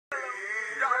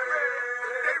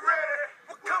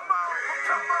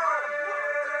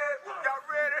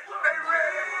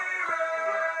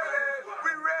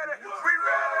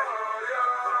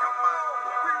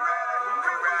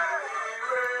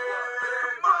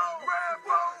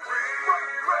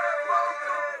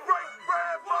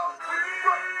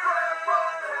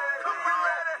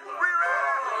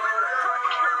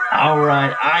All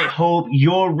right, I hope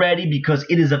you're ready because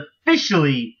it is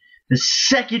officially the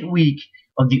second week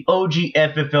of the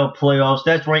OGFFL playoffs.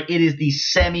 That's right, it is the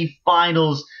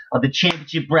semifinals of the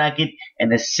championship bracket and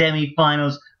the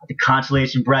semifinals of the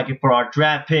consolation bracket for our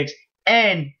draft picks.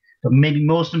 And, but maybe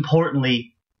most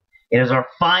importantly, it is our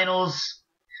finals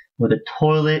with a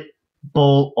toilet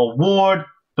bowl award.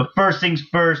 But first things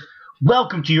first,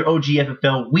 welcome to your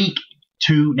OGFFL Week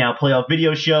 2 now playoff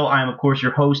video show. I am, of course,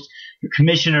 your host, your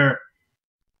commissioner,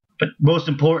 but most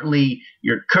importantly,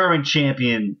 your current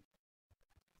champion,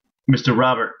 Mr.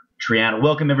 Robert Triano.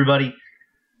 Welcome, everybody.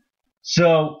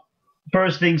 So,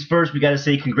 first things first, we got to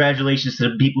say congratulations to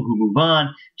the people who move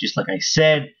on. Just like I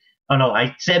said,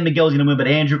 I said Miguel's going to win, but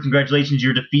Andrew, congratulations,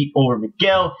 your defeat over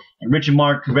Miguel. And Rich and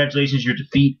Mark, congratulations, your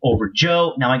defeat over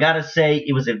Joe. Now, I got to say,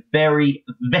 it was a very,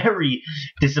 very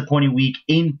disappointing week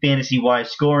in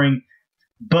fantasy-wise scoring.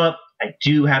 But I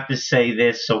do have to say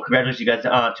this, so congratulations you guys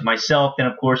to myself. Then,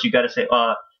 of course, you got to say,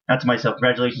 not to myself,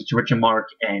 congratulations to Rich and Mark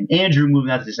and Andrew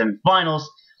moving on to the semifinals.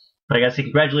 But I got to say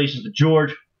congratulations to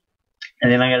George.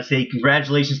 And then I got to say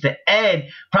congratulations to Ed,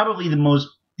 probably the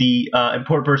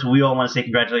important person we all want to say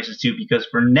congratulations to, because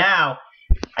for now,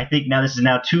 I think now this is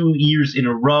now 2 years in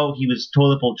a row he was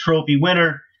Toilet Bowl Trophy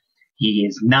winner. He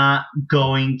is not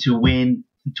going to win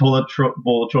the Toilet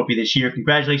Bowl Trophy this year.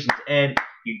 Congratulations, Ed.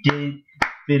 You didn't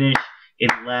finish in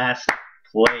last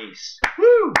place.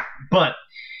 Woo! But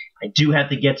I do have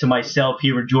to get to myself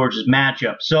here in George's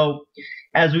matchup. So,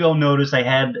 as we all noticed, I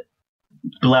had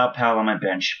Bilal Powell on my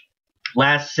bench.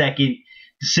 Last second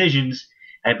decisions.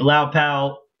 I had Bilal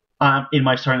Powell in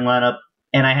my starting lineup,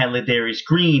 and I had Ladarius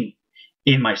Green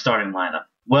in my starting lineup.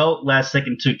 Well, last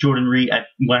second took Jordan Reed.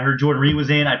 When I heard Jordan Reed was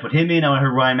in, I put him in. When I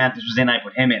heard Ryan Matthews was in, I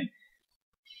put him in.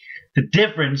 The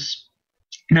difference,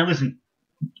 now listen,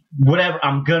 whatever,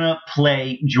 I'm going to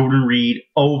play Jordan Reed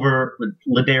over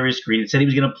Ladarius Green. It said he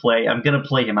was going to play. I'm going to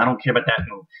play him. I don't care about that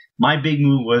move. My big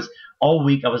move was, all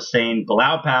week I was saying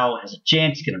Bilal Powell has a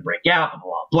chance. He's going to break out, blah,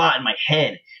 blah, blah, in my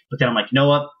head. But then I'm like, you know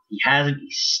what? He hasn't.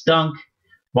 He stunk.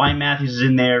 Ryan Matthews is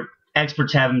in there.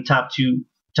 Experts have him top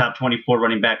 24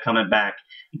 running back coming back.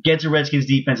 Gets a Redskins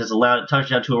defense that's allowed a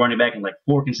touchdown to a running back in like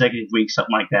 4 consecutive weeks,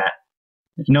 something like that.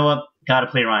 Like, you know what? Got to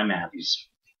play Ryan Matthews.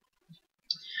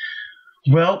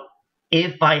 Well,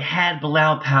 if I had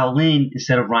Bilal Powell in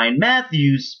instead of Ryan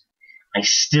Matthews, I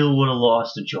still would have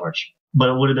lost to George. But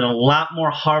it would have been a lot more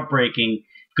heartbreaking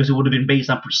because it would have been based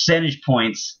on percentage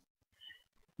points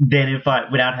than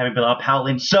without having Bilal Powell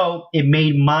in. So it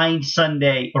made my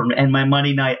Sunday and my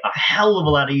Monday night a hell of a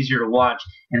lot easier to watch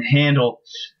and handle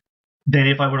than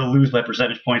if I were to lose by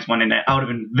percentage points Monday night. I would have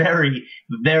been very,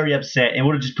 very upset and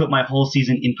would have just put my whole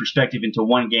season in perspective into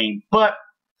one game. But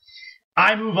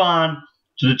I move on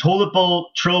to the Toilet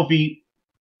Bowl Trophy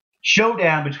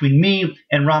showdown between me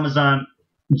and Ramazan,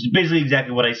 which is basically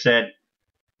exactly what I said,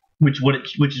 which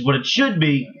is what it should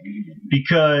be,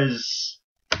 because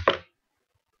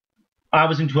I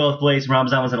was in 12th place,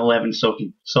 Ramazan was in 11th,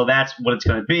 so that's what it's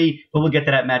going to be. But we'll get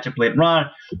to that matchup later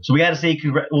on. So we got to say,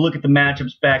 we'll look at the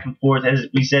matchups back and forth. As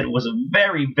we said, it was a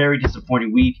very, very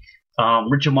disappointing week.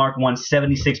 Richard Mark won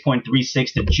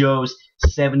 76.36 to Joe's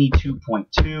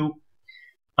 72.2.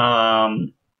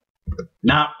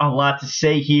 Not a lot to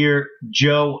say here.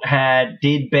 Joe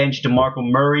did bench DeMarco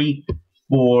Murray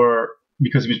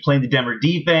because he was playing the Denver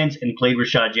defense and played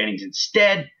Rashad Jennings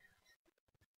instead.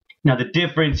 Now the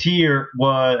difference here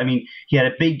was, he had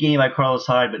a big game by Carlos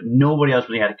Hyde, but nobody else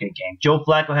really had a good game. Joe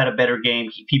Flacco had a better game.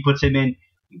 If he puts him in,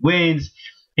 he wins.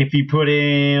 If he put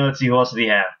in, let's see, who else did he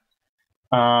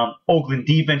have? Oakland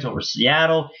defense over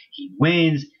Seattle, he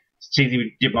wins. Same thing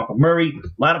with DeMarco Murray. A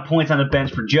lot of points on the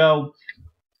bench for Joe.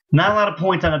 Not a lot of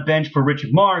points on the bench for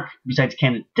Richard Mark, besides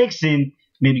Kenneth Dixon.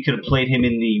 Maybe you could have played him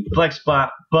in the flex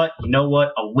spot, but you know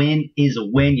what? A win is a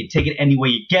win. You take it any way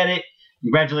you get it.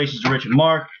 Congratulations to Richard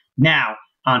Mark. Now,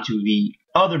 on to the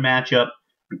other matchup,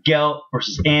 Miguel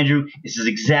versus Andrew. This is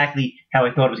exactly how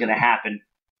I thought it was going to happen.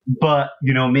 But,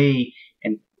 you know me,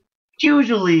 and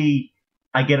usually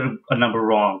I get a number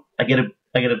wrong. I get to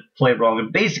play it wrong.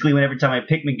 And basically, every time I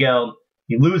pick Miguel,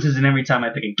 he loses, and every time I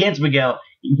pick against Miguel,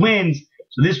 he wins.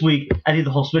 So this week, I did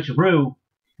the whole switcheroo,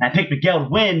 and I picked Miguel to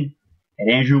win,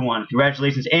 and Andrew won.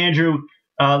 Congratulations, Andrew.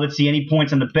 Let's see, any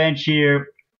points on the bench here.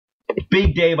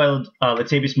 Big day by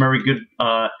Latavius Murray,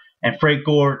 and Frank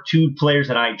Gore, 2 players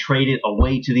that I traded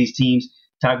away to these teams.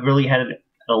 Todd Gurley had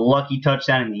a lucky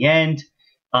touchdown in the end.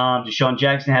 Deshaun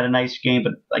Jackson had a nice game,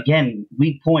 but again,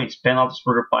 weak points. Ben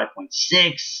Roethlisberger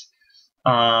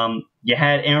 5.6. You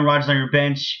had Aaron Rodgers on your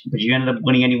bench, but you ended up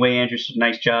winning anyway, Andrew. So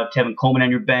nice job. Tevin Coleman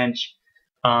on your bench.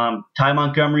 Ty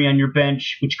Montgomery on your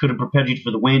bench, which could have propelled you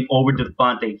for the win over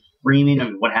Devontae Freeman. I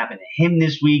mean, what happened to him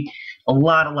this week? A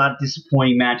lot of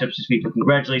disappointing matchups this week. But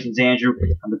congratulations, Andrew,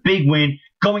 on the big win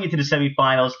going into the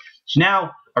semifinals. So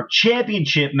now our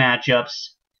championship matchups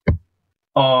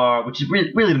are, which is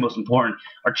really the most important,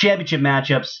 our championship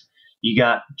matchups. You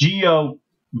got Gio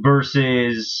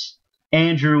versus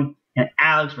Andrew and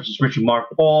Alex versus Richard Mark.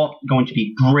 All going to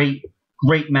be great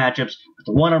matchups. But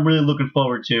the one I'm really looking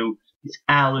forward to is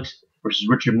Alex versus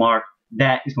Richard Mark.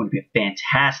 That is going to be a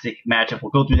fantastic matchup.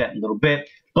 We'll go through that in a little bit.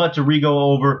 But to re-go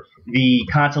over the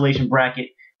consolation bracket,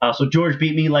 so George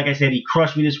beat me. Like I said, he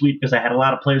crushed me this week because I had a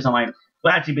lot of players on my,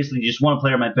 well, actually basically just one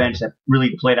player on my bench that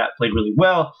really played really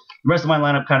well. The rest of my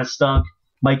lineup kind of stunk.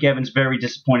 Mike Evans very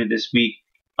disappointed this week.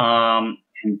 And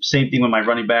same thing with my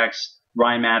running backs,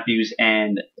 Ryan Matthews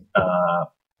and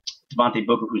Devontae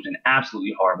Booker, who's been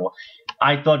absolutely horrible.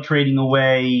 I thought trading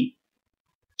away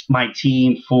my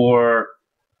team for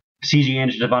CJ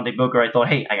Anderson, Devontae Booker, I thought,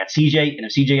 hey, I got CJ, and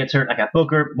if CJ gets hurt, I got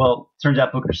Booker. Well, turns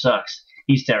out Booker sucks.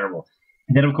 He's terrible.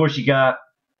 And then, of course, you got,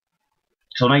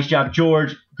 so nice job,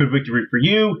 George. Good victory for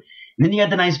you. And then you got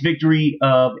the nice victory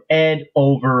of Ed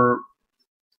over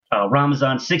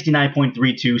Ramazan,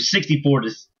 69.32, 64 to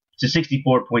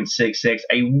 64.66.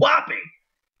 A whopping.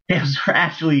 Those are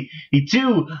actually the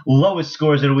two lowest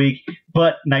scores of the week.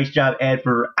 But nice job, Ed,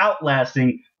 for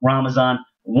outlasting Ramazan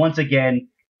once again.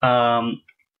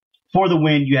 For the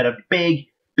win, you had a big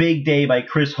day by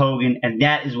Chris Hogan, and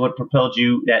that is what propelled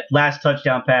you. That last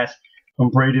touchdown pass from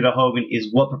Brady to Hogan is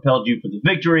what propelled you for the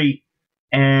victory.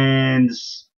 And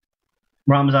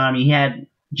Ramazan, I mean, he had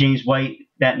James White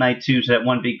that night too, so that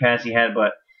one big pass he had.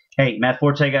 But hey, Matt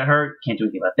Forte got hurt. Can't do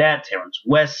anything about that. Terrence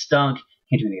West stunk.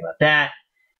 Can't do anything about that.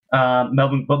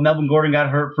 Melvin Gordon got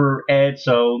hurt for Ed,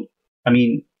 so I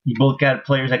mean, you both got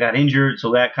players that got injured,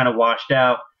 so that kind of washed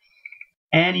out.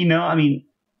 And you know, I mean,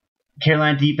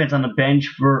 Carolina defense on the bench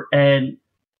for Ed.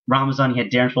 Ramazan, you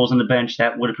had Darren Sproles on the bench.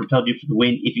 That would have propelled you for the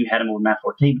win if you had him over Matt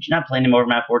Forte, but you're not playing him over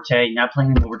Matt Forte. You're not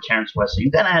playing him over Terrence West. So you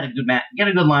kind of had a good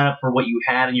lineup for what you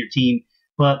had in your team,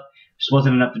 but just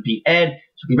wasn't enough to beat Ed.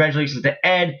 So congratulations to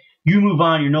Ed. You move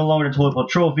on. You're no longer the Toilet Bowl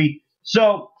Trophy.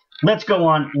 So let's go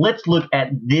on. Let's look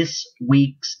at this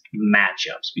week's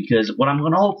matchups, because what I'm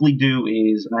going to hopefully do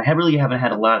is, and I really haven't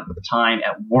had a lot of time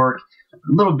at work,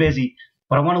 I'm a little busy,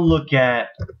 but I want to look at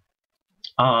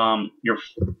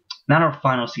not our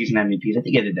final season MVPs. I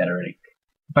think I did that already.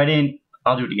 If I didn't,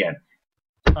 I'll do it again.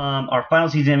 Our final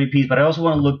season MVPs, but I also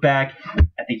want to look back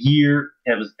at the year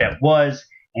that was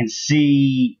and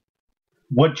see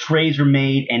what trades were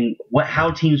made and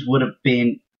how teams would have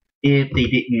been if they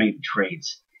didn't make the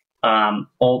trades.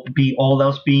 All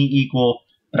else being equal,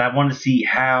 but I want to see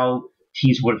how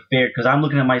teams would have fared, because I'm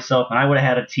looking at myself and I would have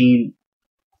had a team.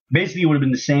 Basically, it would have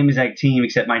been the same exact team,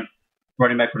 except my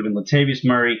running back would have been Latavius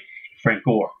Murray, Frank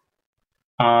Gore.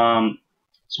 So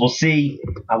we'll see.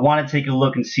 I want to take a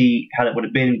look and see how that would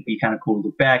have been. It'd be kind of cool to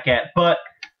look back at. But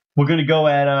we're going to go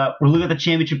at we'll look at the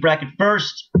championship bracket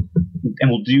first,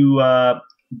 and we'll do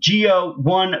Gio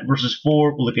 1 versus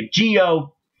 4. We'll look at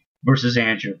Gio versus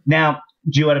Andrew. Now,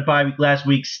 Gio had a bye week last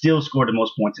week, still scored the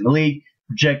most points in the league.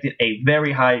 Projected a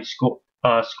very high score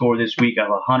this week of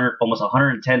almost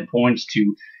 110 points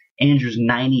to Andrew's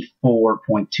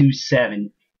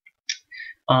 94.27.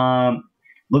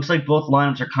 Looks like both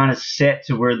lineups are kind of set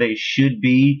to where they should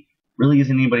be. Really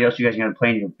isn't anybody else you guys are going to play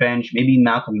on your bench. Maybe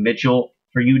Malcolm Mitchell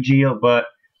for you, Gio, but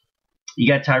you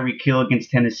got Tyreek Hill against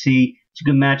Tennessee. It's a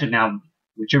good matchup. Now,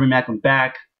 with Jeremy Maclin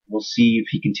back, we'll see if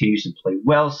he continues to play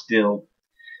well still.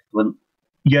 But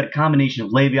you got a combination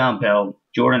of Le'Veon Bell,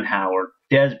 Jordan Howard,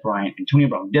 Dez Bryant, and Antonio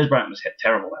Brown. Dez Bryant was hit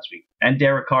terrible last week. And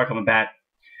Derek Carr coming back.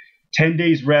 10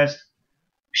 days rest.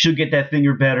 Should get that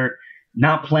finger better.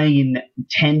 Not playing in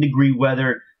 10-degree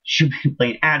weather. Should be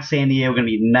playing at San Diego. Going to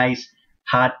be a nice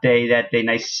hot day that day.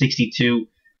 Nice 62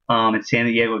 in San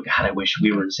Diego. God, I wish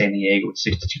we were in San Diego with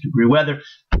 62-degree weather.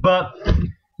 But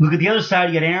look at the other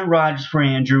side. You got Aaron Rodgers for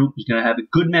Andrew, who's going to have a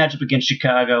good matchup against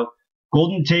Chicago.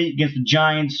 Golden Tate against the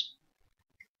Giants.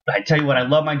 I tell you what, I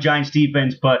love my Giants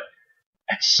defense, but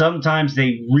sometimes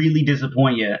they really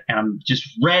disappoint you, and I'm just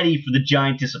ready for the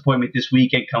Giant disappointment this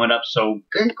weekend coming up. So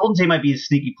Golden Tate might be a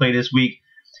sneaky play this week.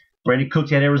 Brandon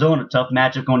Cooks at Arizona, tough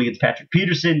matchup going against Patrick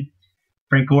Peterson.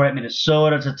 Frank Gore at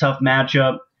Minnesota, it's a tough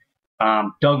matchup.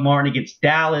 Doug Martin against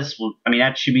Dallas, well, I mean,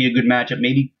 that should be a good matchup.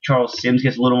 Maybe Charles Sims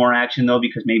gets a little more action, though,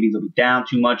 because maybe they'll be down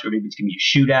too much, or maybe it's going to be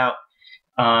a shootout.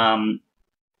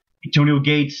 Antonio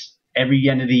Gates, every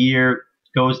end of the year,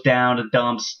 goes down to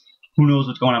dumps. Who knows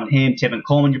what's going on with him? Tevin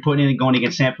Coleman you're putting in and going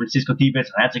against San Francisco defense.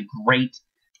 That's a great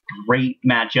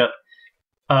matchup.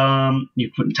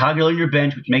 You're putting Todd Gurley on your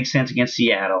bench, which makes sense against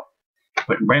Seattle.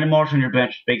 Putting Brandon Marshall on your bench,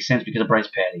 which makes sense because of Bryce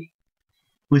Petty.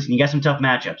 Listen, you got some tough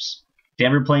matchups.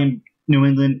 Denver playing New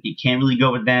England. You can't really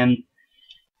go with them.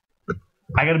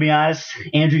 I got to be honest,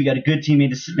 Andrew, you got a good team in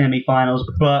the semifinals,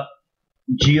 but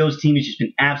Gio's team has just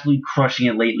been absolutely crushing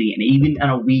it lately. And even on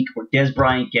a week where Des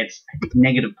Bryant gets, I think,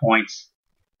 negative points,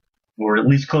 or at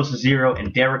least close to 0,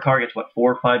 and Derek Carr gets, 4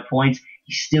 or 5 points,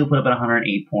 he still put up at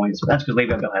 108 points. So that's because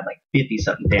Le'Veon Bell had like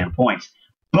 50-something damn points.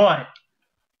 But,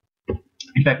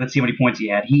 in fact, let's see how many points he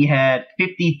had. He had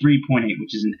 53.8,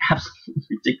 which is an absolutely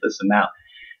ridiculous amount.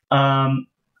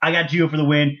 I got Gio for the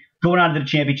win, going on to the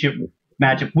championship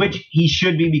matchup, which he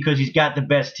should be because he's got the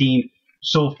best team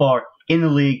so far in the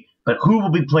league. But who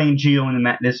will be playing Gio in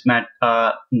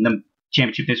the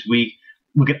championship this week?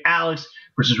 Look at Alex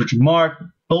versus Richard Mark.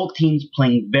 Both teams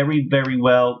playing very, very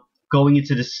well going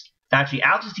into this. Actually,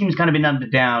 Alex's team has kind of been on the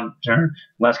downturn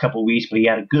the last couple of weeks, but he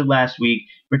had a good last week.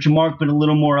 Richard Mark been a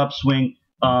little more upswing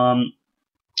going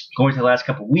to the last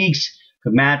couple of weeks.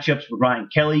 Good matchups with Ryan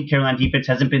Kelly. Carolina defense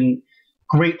hasn't been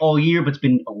great all year, but it's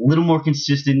been a little more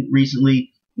consistent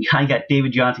recently. You kind of got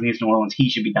David Johnson against New Orleans. He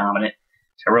should be dominant.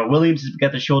 Terrell Williams has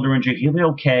got the shoulder injury. He'll be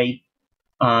okay.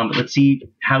 But let's see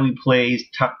how he plays.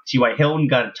 T.Y. Hilton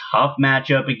got a tough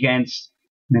matchup against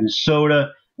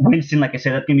Minnesota. Winston, like I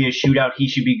said, that's going to be a shootout. He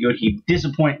should be good. He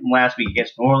disappointed last week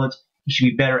against New Orleans. He should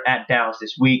be better at Dallas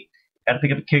this week. Got to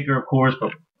pick up a kicker, of course,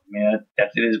 but yeah,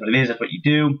 it is what it is. That's what you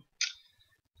do.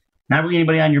 Not really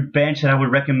anybody on your bench that I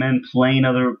would recommend playing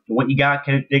other than what you got.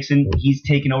 Kenneth Dixon, he's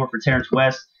taking over for Terrence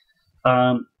West. It's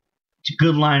a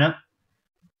good lineup.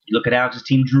 You look at Alex's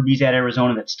team, Drew Brees at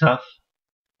Arizona, that's tough.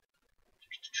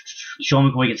 Sean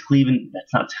McCoy against Cleveland,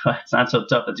 that's not so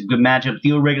tough. That's a good matchup.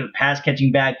 Theo Riddick, the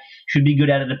pass-catching back, should be good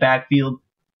out of the backfield.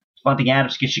 Devontae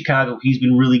Adams against Chicago, he's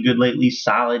been really good lately.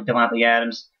 Solid Devontae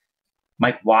Adams.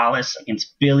 Mike Wallace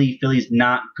against Philly. Philly's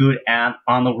not good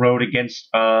on the road against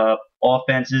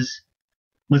offenses.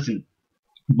 Listen,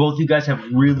 both you guys have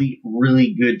really,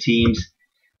 really good teams.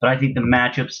 But I think the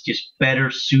matchups just better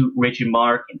suit Rich and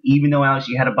Mark. And even though, Alex,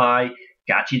 you had a bye,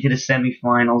 got you to the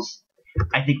semifinals,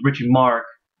 I think Rich and Mark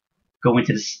go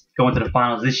into the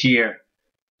finals this year.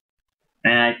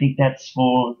 And I think that's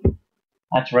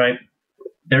right.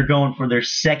 They're going for their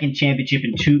second championship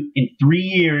in 3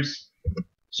 years.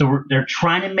 So they're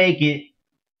trying to make it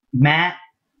Matt,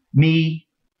 me,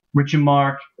 Rich and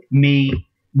Mark, me,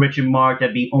 Rich and Mark.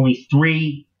 That'd be only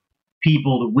 3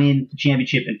 people to win the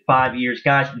championship in 5 years.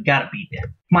 Guys, we got to beat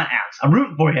them. Come on, Alex. I'm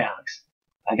rooting for you, Alex.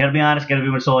 I got to be honest. Got to be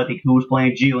honest. I think who was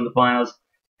playing Gio in the finals.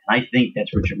 And I think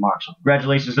that's Richard Mark. So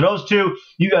congratulations to those two.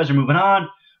 You guys are moving on.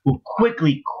 We'll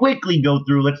quickly go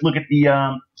through. Let's look at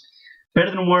the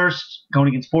better than worst going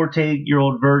against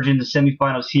 40-year-old virgin, the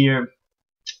semifinals here.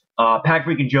 Pack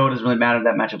Freak and Joe, doesn't really matter.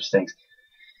 That matchup stinks.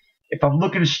 If I'm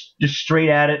looking just straight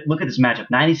at it, look at this matchup.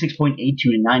 96.82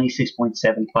 to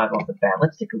 96.75 off the bat.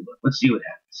 Let's take a look. Let's see what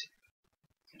happens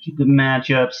here. Good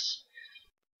matchups.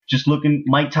 Just looking.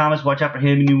 Mike Thomas, watch out for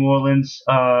him in New Orleans.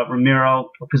 Ramiro.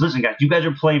 Because listen, guys, you guys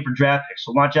are playing for draft picks,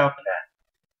 so watch out for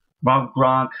that. Rob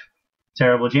Gronk.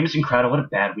 Terrible. Jamison Crowder, what a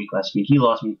bad week last week. He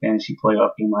lost me a fantasy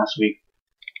playoff game last week.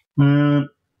 You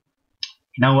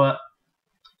know what?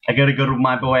 I got to go to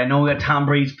my boy. I know that Tom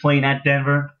Brady's playing at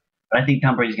Denver, but I think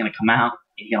Tom Brady's going to come out and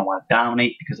he's going to want to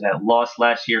dominate because of that loss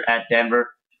last year at Denver.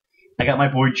 I got my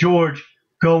boy George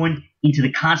going into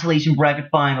the consolation bracket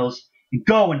finals and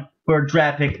going for a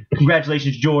draft pick.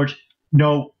 Congratulations, George.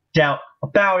 No doubt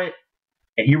about it.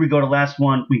 And here we go to the last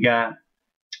one. We got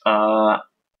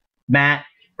Matt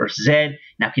versus Ed.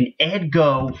 Now, can Ed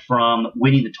go from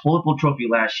winning the Toilet Bowl trophy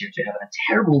last year to having a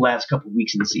terrible last couple of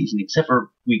weeks in the season, except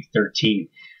for week 13,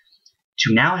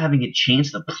 to now having a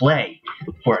chance to play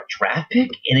for a draft pick,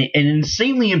 and an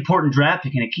insanely important draft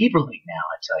pick in a keeper league now,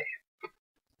 I tell you.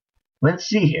 Let's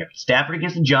see here. Stafford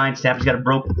against the Giants. Stafford's got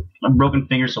a broken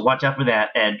finger, so watch out for that,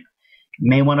 Ed. You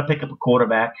may want to pick up a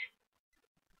quarterback.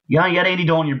 Yeah, you got Andy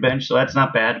Dalton on your bench, so that's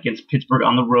not bad against Pittsburgh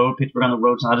on the road. Pittsburgh on the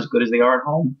road is not as good as they are at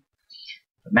home.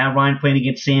 But Matt Ryan playing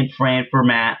against San Fran for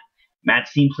Matt.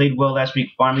 Matt's team played well last week,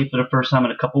 finally for the first time in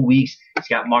a couple weeks. He's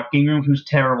got Mark Ingram, who's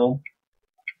terrible.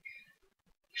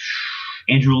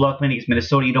 Andrew Luck playing against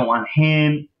Minnesota. You don't want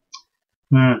him.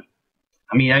 I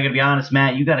mean, I got to be honest,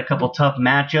 Matt. You got a couple tough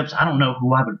matchups. I don't know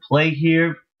who I would play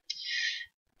here.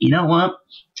 You know what?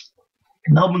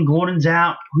 Melvin Gordon's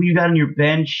out. Who you got on your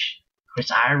bench?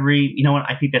 Chris Ivory. You know what?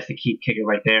 I think that's the key kicker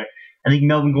right there. I think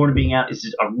Melvin Gordon being out is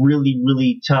just a really,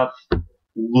 really tough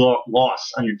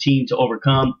loss on your team to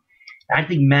overcome. I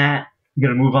think Matt, you're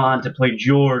going to move on to play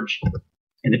George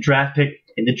in the draft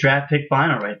pick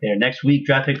final right there. Next week,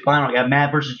 draft pick final. I got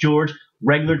Matt versus George.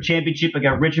 regular championship. I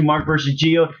got Richard Mark versus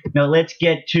Gio. Now let's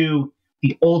get to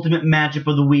the ultimate matchup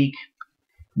of the week.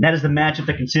 And that is the matchup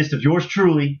that consists of yours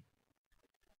truly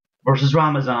versus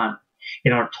Ramazan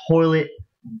in our Toilet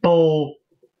Bowl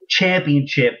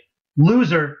Championship.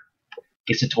 Loser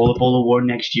gets a Toilet Bowl award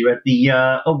next year at the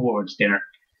awards dinner,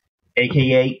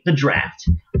 a.k.a. the draft.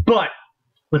 But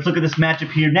let's look at this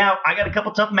matchup here. Now, I got a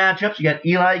couple tough matchups. You got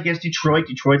Eli against Detroit.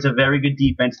 Detroit's a very good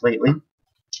defense lately.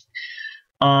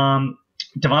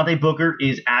 Devontae Booker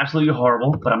is absolutely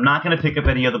horrible, but I'm not going to pick up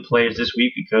any other players this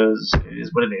week because it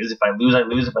is what it is. If I lose, I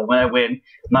lose. If I win, I win.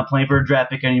 I'm not playing for a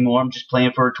draft pick anymore. I'm just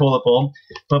playing for a toilet bowl.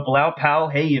 But Bilal Powell,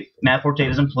 hey, if Matt Forte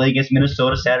doesn't play against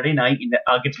Minnesota Saturday night,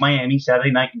 against Miami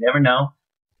Saturday night, you never know.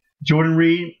 Jordan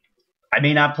Reed, I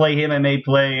may not play him. I may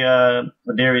play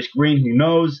Ladarius Green. Who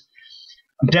knows?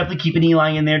 I'm definitely keeping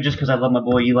Eli in there just because I love my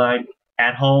boy Eli.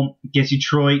 At home against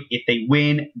Detroit, if they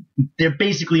win, they're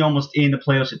basically almost in the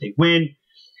playoffs if they win.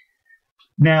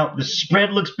 Now, the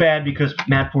spread looks bad because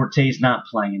Matt Forte is not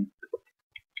playing.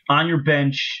 On your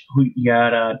bench, you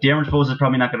got Darren Sproles is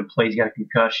probably not going to play. He's got a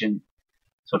concussion.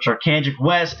 So Charkandrick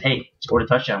West, hey, scored a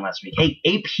touchdown last week. Hey,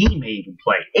 AP may even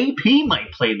play. AP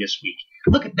might play this week.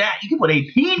 Look at that. You can put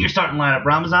AP in your starting lineup,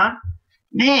 Ramazan.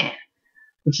 Man.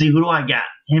 Let's see, who do I got?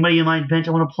 Anybody in my bench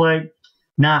I want to play?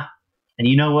 Nah. And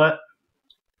you know what?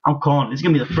 I'm calling it. This is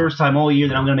going to be the first time all year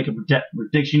that I'm going to make a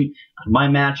prediction on my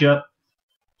matchup.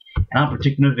 And I'm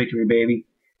predicting a victory, baby.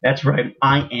 That's right.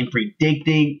 I am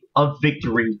predicting a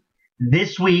victory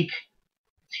this week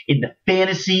in the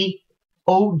Fantasy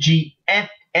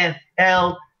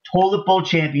OGFFL Toilet Bowl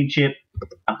Championship.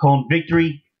 I'm calling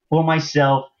victory for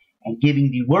myself and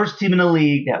giving the worst team in the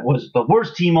league, that was the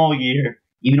worst team all year,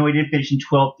 even though he didn't finish in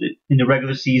 12th in the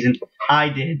regular season. I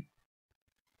did.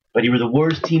 But you were the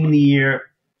worst team in the year.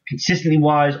 Consistently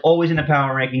wise, always in the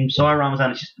power ranking. Sorry,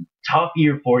 Ramazan, it's just a tough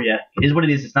year for you. It is what it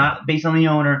is. It's not based on the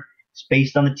owner. It's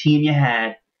based on the team you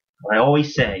had. But I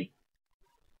always say,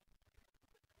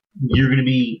 you're going to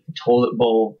be a Toilet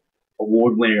Bowl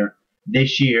award winner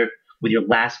this year with your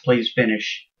last place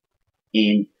finish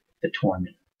in the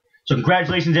tournament. So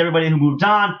congratulations to everybody who moved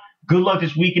on. Good luck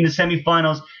this week in the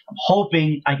semifinals. I'm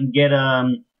hoping I can get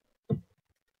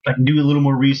I can do a little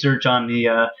more research on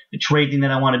the trade thing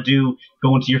that I want to do,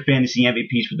 go into your fantasy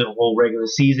MVPs for the whole regular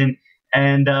season.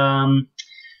 And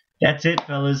that's it,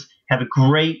 fellas. Have a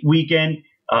great weekend.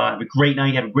 Have a great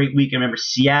night. Have a great weekend. Remember,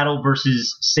 Seattle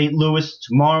versus St. Louis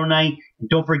tomorrow night. And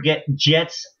don't forget,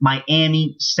 Jets,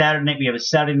 Miami, Saturday night. We have a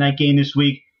Saturday night game this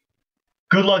week.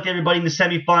 Good luck to everybody in the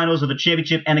semifinals of the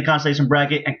championship and the consolation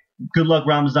bracket. And good luck,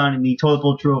 Ramazan, in the Toilet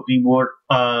Bowl Trophy Award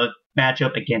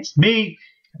matchup against me.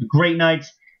 Have a great night.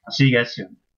 I'll see you guys soon.